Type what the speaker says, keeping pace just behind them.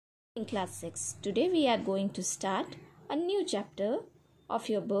In class 6, today we are going to start a new chapter of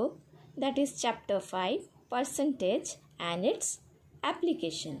your book, that is chapter 5, percentage and its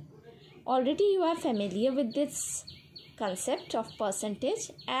application. Already you are familiar with this concept of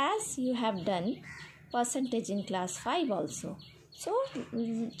percentage as you have done percentage in class 5 also. So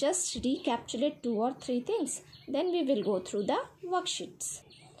just recapitulate 2 or 3 things, then we will go through the worksheets.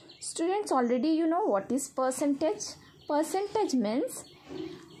 Students, already you know what is percentage. Percentage means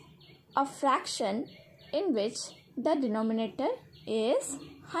a fraction in which the denominator is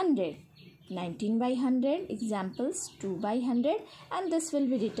 100. 19 by 100, examples 2 by 100, and this will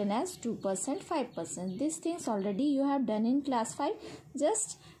be written as 2%, 5%. These things already you have done in class 5.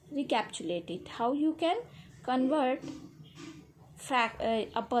 Just recapitulate it. How you can convert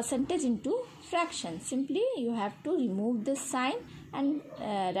a percentage into fraction. Simply you have to remove this sign and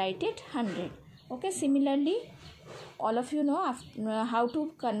write it 100. Okay, similarly all of you know how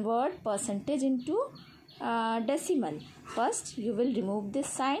to convert percentage into decimal. First you will remove this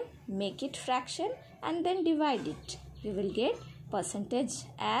sign, make it fraction, and then divide it. You will get percentage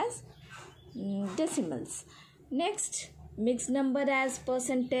as decimals. Next, mixed number as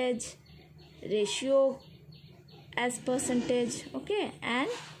percentage, ratio as percentage, okay, and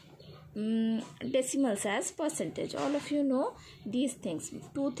decimals as percentage. All of you know these things.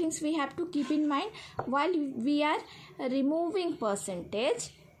 2 things we have to keep in mind while we are removing percentage.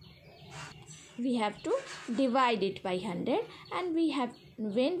 We have to divide it by 100, and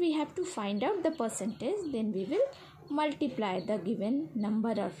when we have to find out the percentage, then we will multiply the given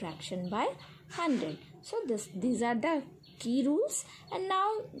number or fraction by 100. So these are the key rules. And now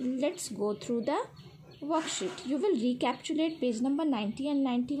let's go through the worksheet. You will recapitulate page number 90 and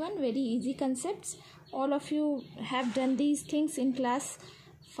 91. Very easy concepts. All of you have done these things in class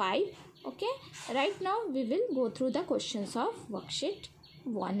 5. Okay. Right now we will go through the questions of worksheet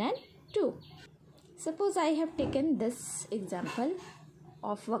 1 and 2. Suppose I have taken this example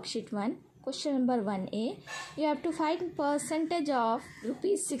of worksheet 1. Question number 1A. You have to find percentage of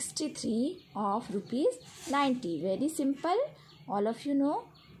rupees 63 of rupees 90. Very simple. All of you know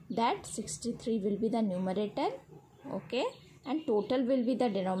that 63 will be the numerator, okay, and total will be the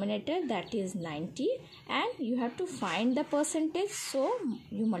denominator, that is 90, and you have to find the percentage, so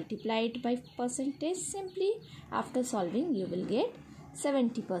you multiply it by percentage. Simply after solving you will get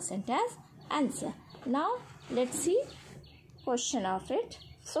 70% as answer. Now let's see question of it.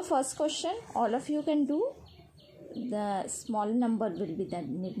 So first question, all of you can do. The small number will be the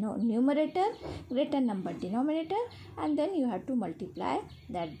numerator, greater number denominator, and then you have to multiply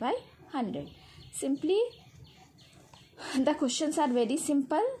that by 100. Simply the questions are very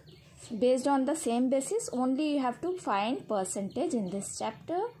simple, based on the same basis. Only you have to find percentage in this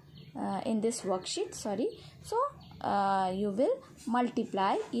chapter, in this worksheet, sorry. So you will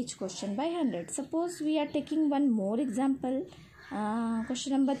multiply each question by 100. Suppose we are taking one more example.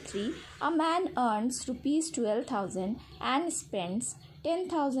 Question number 3. A man earns rupees 12,000 and spends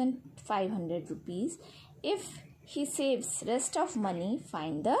 10,500 rupees. If he saves rest of money,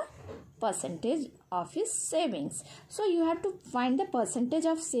 find the percentage of his savings. So you have to find the percentage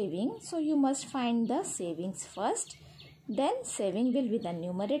of saving. So you must find the savings first. Then saving will be the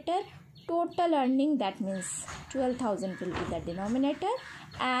numerator. Total earning, that means 12,000 will be the denominator,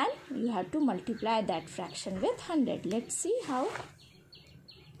 and you have to multiply that fraction with 100. Let's see how.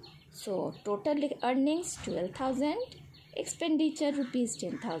 So total earnings 12,000, expenditure rupees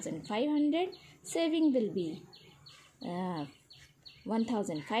 10,500, saving will be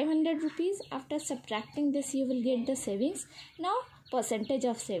 1,500 rupees. After subtracting this you will get the savings. Now percentage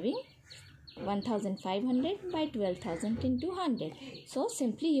of saving 1,500 by 12,000 into 100. So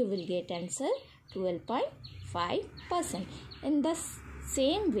simply you will get answer 12.5%. In the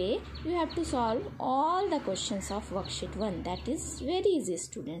same way you have to solve all the questions of worksheet 1. That is very easy,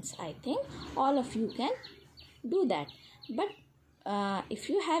 students. I think all of you can do that. But if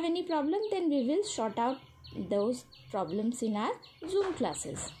you have any problem, then we will sort out those problems in our Zoom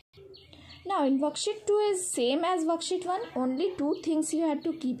classes. Now in worksheet 2 is same as worksheet 1. Only 2 things you have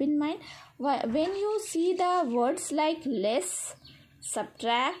to keep in mind. When you see the words like less,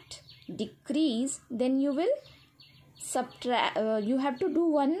 subtract, decrease, then you will subtract. You have to do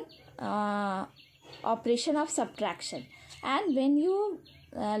one operation of subtraction. And when you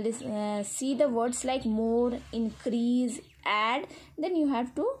see the words like more, increase, add, then you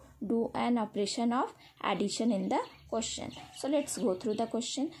have to do an operation of addition in the question. So let's go through the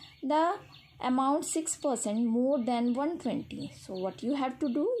question. The amount 6% more than 120. So what you have to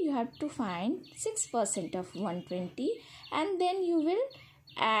do, you have to find 6% of 120, and then you will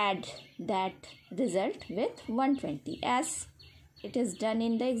add that result with 120 as it is done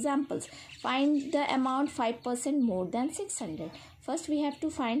in the examples. Find the amount 5% more than 600. First we have to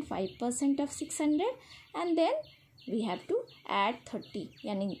find 5% of 600 and then we have to add 30,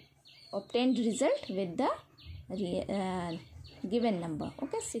 yani obtained result with the given number.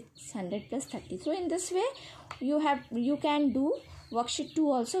 Okay, 600 plus 30. So in this way you can do worksheet 2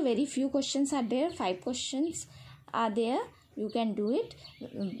 also. Very few questions are there, 5 questions are there. You can do it.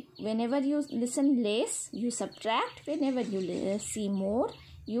 Whenever you listen less, you subtract. Whenever you see more,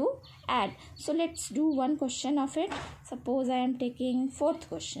 you add. So let's do one question of it. Suppose I am taking 4th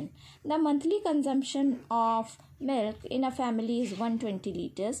question. The monthly consumption of milk in a family is 120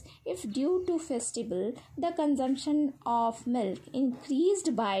 liters. If due to festival, the consumption of milk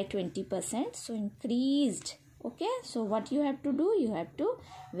increased by 20%. So increased. Okay, so what you have to do? You have to,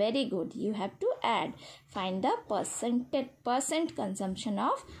 very good, you have to add. Find the percent consumption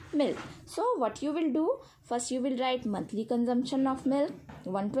of milk. So what you will do? First you will write monthly consumption of milk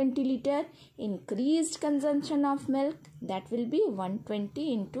 120 liter. Increased consumption of milk, that will be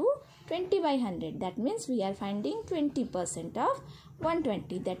 120 into 20 by 100. That means we are finding 20% of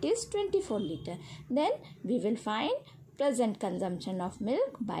 120, that is 24 liter. Then we will find present consumption of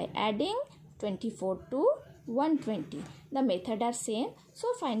milk by adding 24 to 120. The method are same. So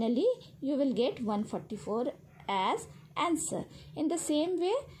finally you will get 144 as answer. In the same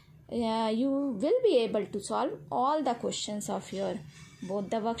way you will be able to solve all the questions of your both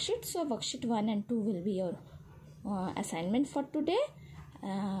the worksheets. So worksheet 1 and 2 will be your assignment for today.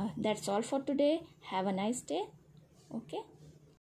 That's all for today. Have a nice day. Okay.